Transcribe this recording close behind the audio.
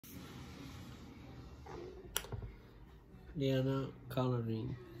Liana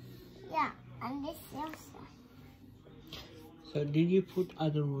coloring. Yeah, and this also. So did you put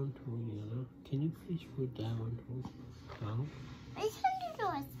other one too, Liana? Can you please put that one too? Now? I can do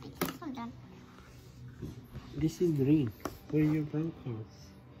it because hold on. This is green. Where is your brown color?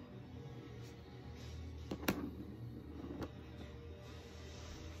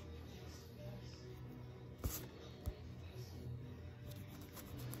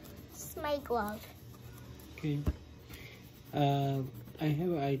 This is my glove. Okay. I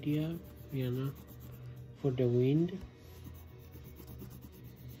have an idea, Liana, for the wind.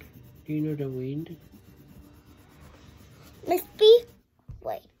 Do you know the wind? Must be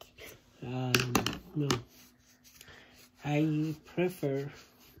white. No. I prefer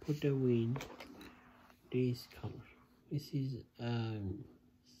put the wind this color. This is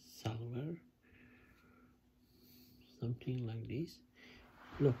silver, something like this.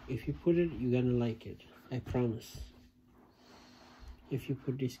 Look, if you put it, you're gonna like it. I promise. If you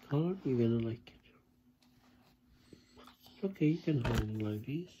put this color, you're gonna like it. Okay, you can hold it like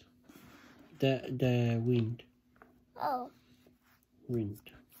this. The wind. Oh. Wind.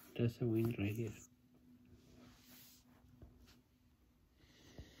 That's a wind right here.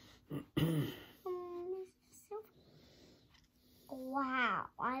 Wow,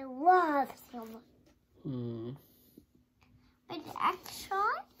 I love silver. But extra?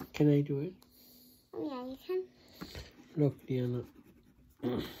 Can I do it? Yeah, you can. Look, Liana.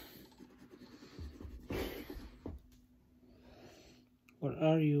 What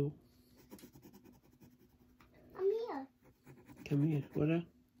are you? I'm here. Come here. What are?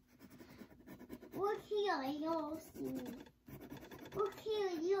 Look here, you'll see me. Look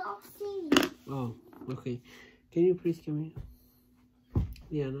here, you'll see me. Oh, okay. Can you please come here,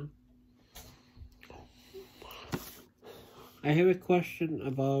 Liana? I have a question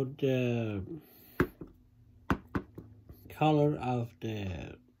about the color of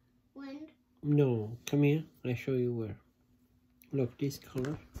the Wind. No, come here. I show you where. Look, this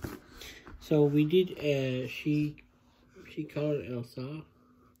color. So we did. She colored Elsa.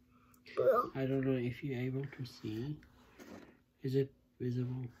 I don't know if you're able to see. Is it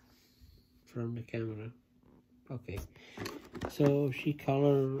visible from the camera? Okay. So she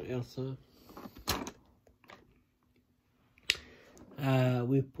colored Elsa.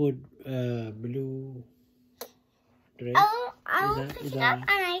 We put blue dress. I'll pick it up and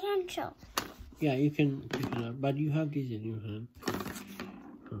I can show. Yeah, you can pick it up, but you have this in your hand.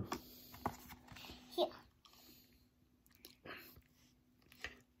 Here.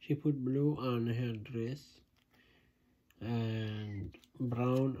 She put blue on her dress and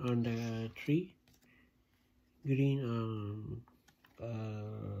brown on the tree, green on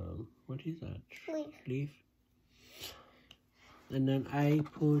what is that? Leaf. And then I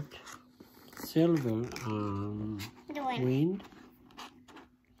put silver on The wind.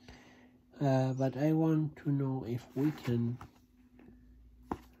 But I want to know if we can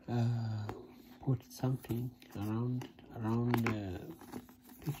put something around the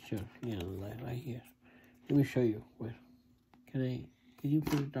picture. Yeah, like right here. Let me show you where. Can you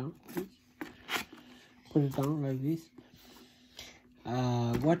put it down, please? Put it down like this.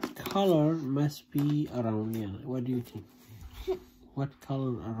 What color must be around? Yeah, what do you think? What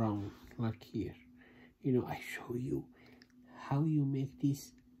color around, like here? You know, I show you how you make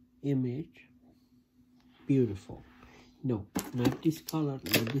this image beautiful. No, not this color,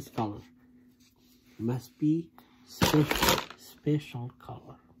 not this color. Must be special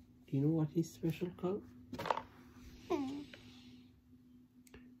color. Do you know what is special color?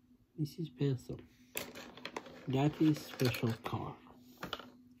 This is pencil. That is special color.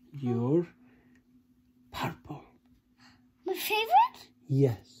 Your purple. My favorite?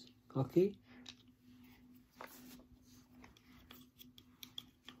 Yes. Okay.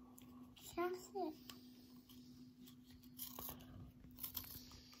 That's it.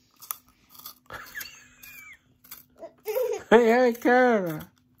 Hey, Kara.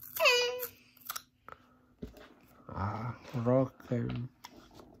 Rocket.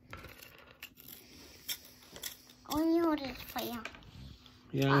 Let me hold it for you.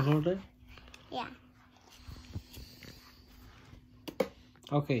 Yeah, hold it. Yeah.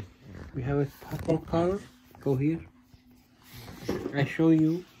 Okay, we have a purple color. Go here. I show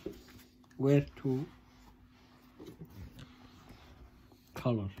you where to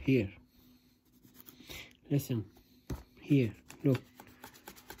color. Here. Listen. Here. Look.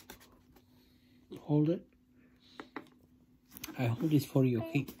 Hold it. I hold this for you.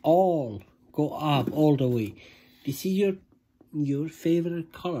 Okay. All go up all the way. This is your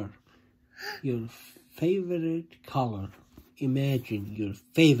favorite color. Your favorite color imagine your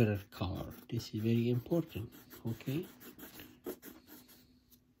favorite color. This is very important, okay?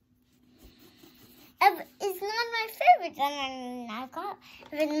 If it's not my favorite, then I'm not color.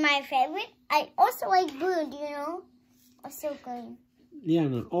 If it's my favorite, I also like blue, do you know? Also green.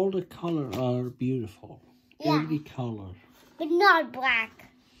 Liana, all the colors are beautiful. Yeah. Every color. But not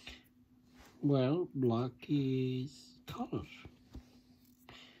black. Well, black is color.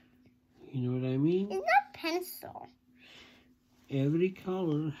 You know what I mean? It's not pencil. Every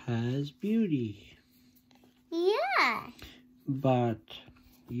color has beauty. Yeah. But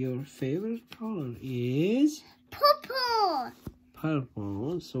your favorite color is? Purple.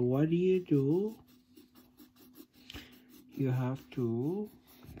 Purple. So what do? You have to...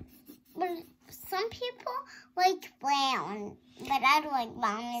 But some people like brown. But I don't like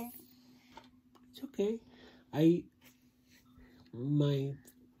brown. It's okay.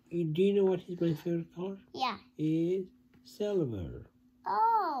 Do you know what is my favorite color? Yeah. Is silver.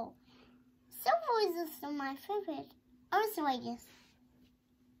 Oh. Silver is also my favorite. Also, I guess.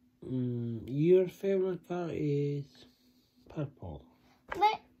 Your favorite color is purple.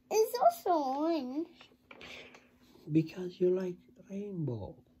 But it's also orange. Because you like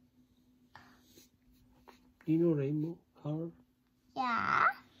rainbow. Do you know rainbow color? Yeah.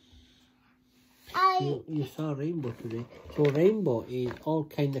 You saw rainbow today. So rainbow is all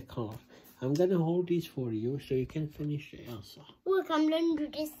kind of color. I'm going to hold this for you so you can finish Elsa. Look, I'm going to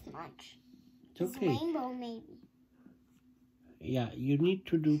do this much. It's okay. It's rainbow, maybe. Yeah, you need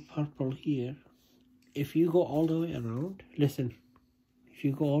to do purple here. If you go all the way around, listen. If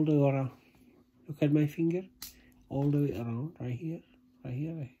you go all the way around, look at my finger. All the way around, right here, right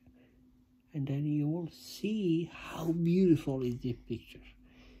here, right here. And then you will see how beautiful is this picture.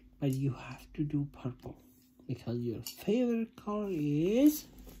 But you have to do purple because your favorite color is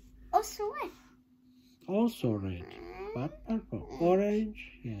also red. Also red, but purple.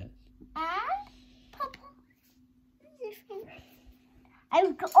 Orange, yes. And purple. I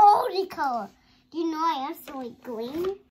like all the color. Do you know I also like green?